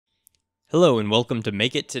Hello and welcome to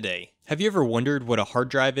Make It Today. Have you ever wondered what a hard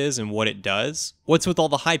drive is and what it does? What's with all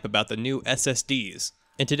the hype about the new SSDs?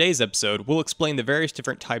 In today's episode, we'll explain the various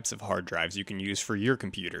different types of hard drives you can use for your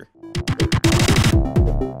computer.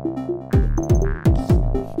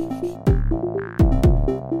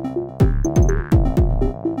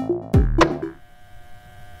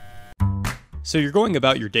 So you're going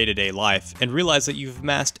about your day-to-day life and realize that you've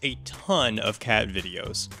amassed a ton of cat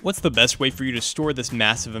videos. What's the best way for you to store this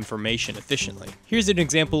massive information efficiently? Here's an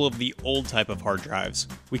example of the old type of hard drives.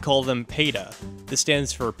 We call them PATA. This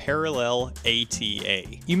stands for Parallel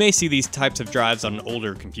ATA. You may see these types of drives on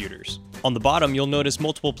older computers. On the bottom, you'll notice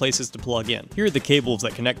multiple places to plug in. Here are the cables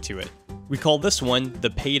that connect to it. We call this one the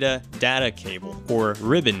PATA data cable, or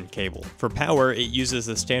ribbon cable. For power, it uses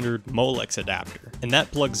a standard Molex adapter, and that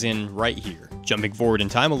plugs in right here. Jumping forward in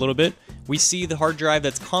time a little bit, we see the hard drive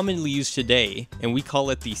that's commonly used today, and we call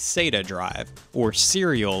it the SATA drive, or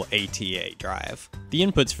serial ATA drive. The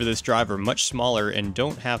inputs for this drive are much smaller and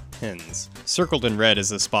don't have pins. Circled in red is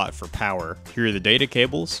the spot for power. Here are the data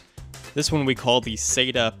cables. This one we call the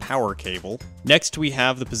SATA power cable. Next we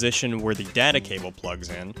have the position where the data cable plugs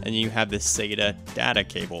in, and you have the SATA data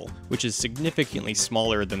cable, which is significantly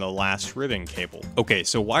smaller than the last ribbon cable. Okay,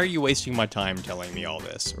 so why are you wasting my time telling me all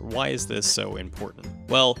this? Or why is this so important?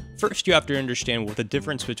 Well, first you have to understand what the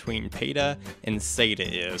difference between PATA and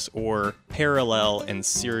SATA is, or parallel and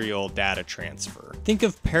serial data transfer. Think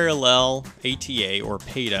of parallel ATA or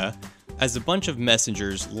PATA as a bunch of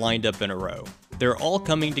messengers lined up in a row. They're all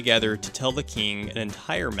coming together to tell the king an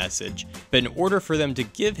entire message, but in order for them to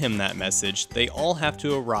give him that message, they all have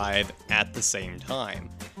to arrive at the same time.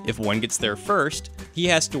 If one gets there first, he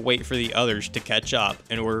has to wait for the others to catch up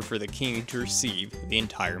in order for the king to receive the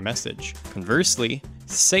entire message. Conversely,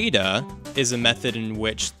 SATA is a method in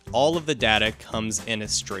which all of the data comes in a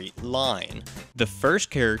straight line. The first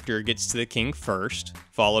character gets to the king first,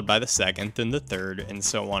 followed by the second, then the third, and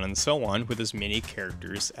so on with as many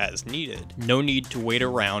characters as needed. No need to wait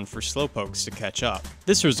around for slowpokes to catch up.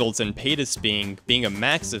 This results in PATA speed being a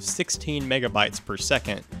max of 16 megabytes per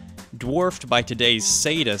second, dwarfed by today's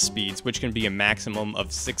SATA speeds, which can be a maximum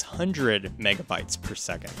of 600 megabytes per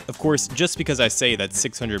second. Of course, just because I say that's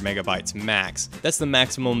 600 megabytes max, that's the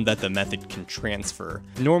maximum that the method can transfer.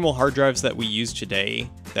 Normal hard drives that we use today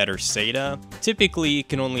that are SATA typically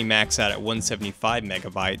can only max out at 175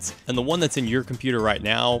 megabytes, and the one that's in your computer right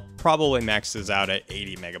now probably maxes out at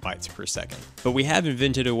 80 megabytes per second. But we have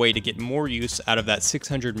invented a way to get more use out of that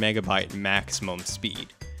 600 megabyte maximum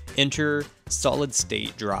speed. Enter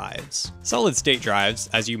solid-state drives. Solid-state drives,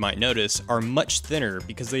 as you might notice, are much thinner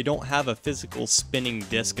because they don't have a physical spinning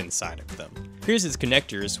disk inside of them. Here's its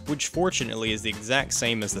connectors, which fortunately is the exact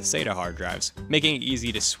same as the SATA hard drives, making it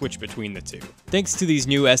easy to switch between the two. Thanks to these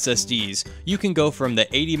new SSDs, you can go from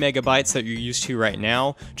the 80 megabytes that you're used to right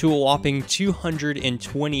now to a whopping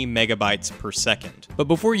 220 megabytes per second. But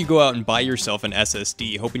before you go out and buy yourself an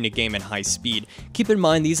SSD hoping to game at high speed, keep in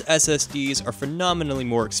mind these SSDs are phenomenally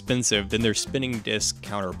more expensive than their spinning disk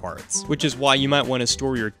counterparts, which is why you might want to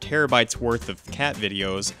store your terabytes worth of cat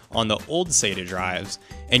videos on the old SATA drives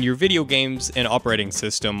and your video games and operating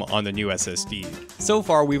system on the new SSD. So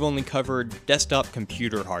far, we've only covered desktop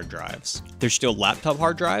computer hard drives. There's still laptop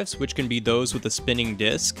hard drives, which can be those with a spinning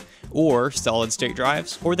disk, or solid-state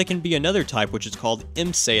drives, or they can be another type which is called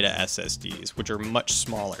mSATA SSDs, which are much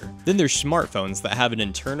smaller. Then there's smartphones that have an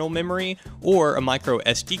internal memory or a micro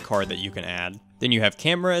SD card that you can add. Then you have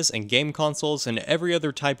cameras and game consoles and every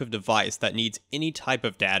other type of device that needs any type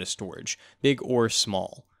of data storage, big or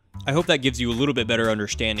small. I hope that gives you a little bit better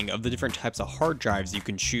understanding of the different types of hard drives you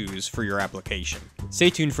can choose for your application. Stay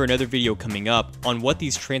tuned for another video coming up on what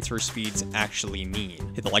these transfer speeds actually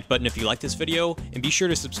mean. Hit the like button if you like this video, and be sure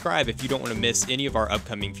to subscribe if you don't want to miss any of our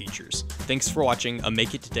upcoming features. Thanks for watching a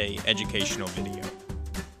Make It Today educational video.